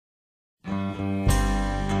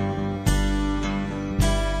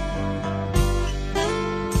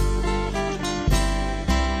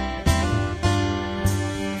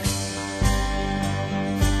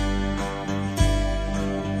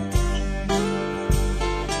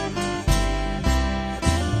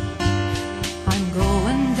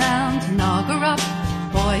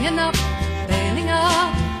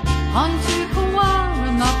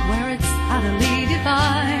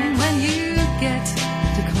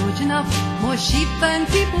Kojonup, more sheep than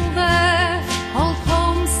people there. Old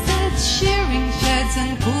homesteads, shearing sheds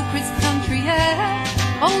and cool crisp country air.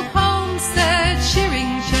 Old homesteads,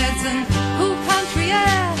 shearing sheds and cool country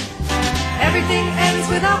air. Everything ends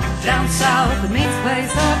with up down south, the means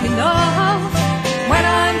place up, you know. When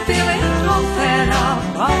I'm feeling all fed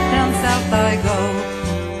up, off down south I go.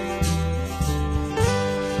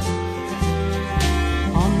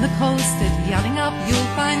 On the coast at Gnowangerup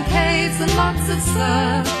you'll find caves and lots of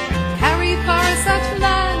surf. Carry forests at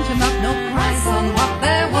Ongerup, no price on what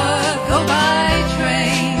they're worth. Go by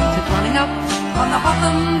train to Gnowangerup on the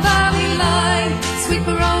Hotham Valley line. Sweet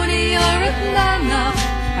Baroni or at Nornalup,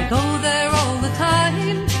 I go there all the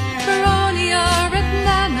time. Baroni or at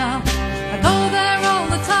Nornalup, I go there all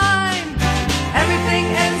the time. Everything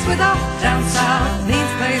ends with up down south,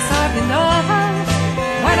 means place up, you know.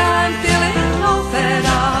 When I'm feeling all fed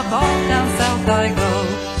up, off down south I go.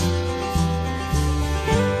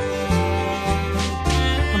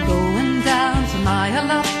 I'm going down to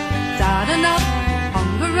Nornalup, Kojonup,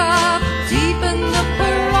 Ongerup, deep in the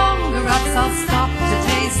Ongerups. I'll stop to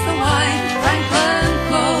taste the wine. Franklin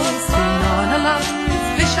close to Nornalup,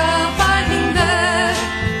 fish are fighting there.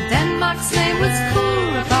 Denmark's name was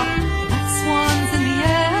Cowaramup, black swans in the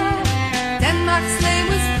air. Denmark's name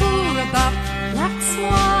was Cowaramup, black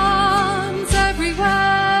swans everywhere.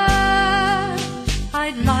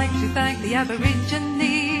 I'd like to thank the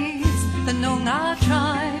Aborigines, the Noongar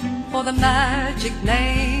tribe, for the magic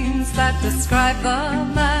names that describe the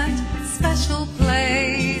land. Special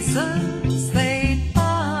places they'd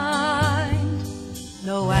find.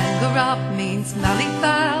 Gnowangerup means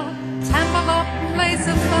malleefowl, Tambalop, place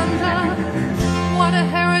of thunder. What a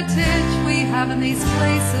heritage we have in these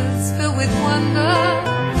places filled with wonder.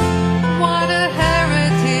 What a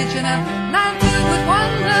heritage in a land filled with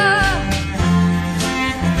wonder.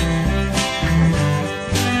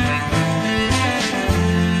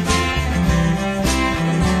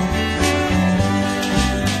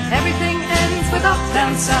 Everything ends with up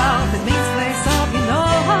down south, it means place up, you know.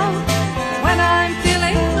 When I'm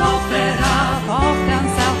feeling all fed up, off down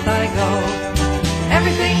south I go.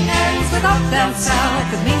 Everything ends with up down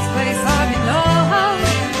south, it means place up, you know.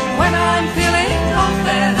 When I'm feeling all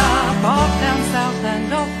fed up, off down south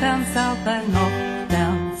and off down south and off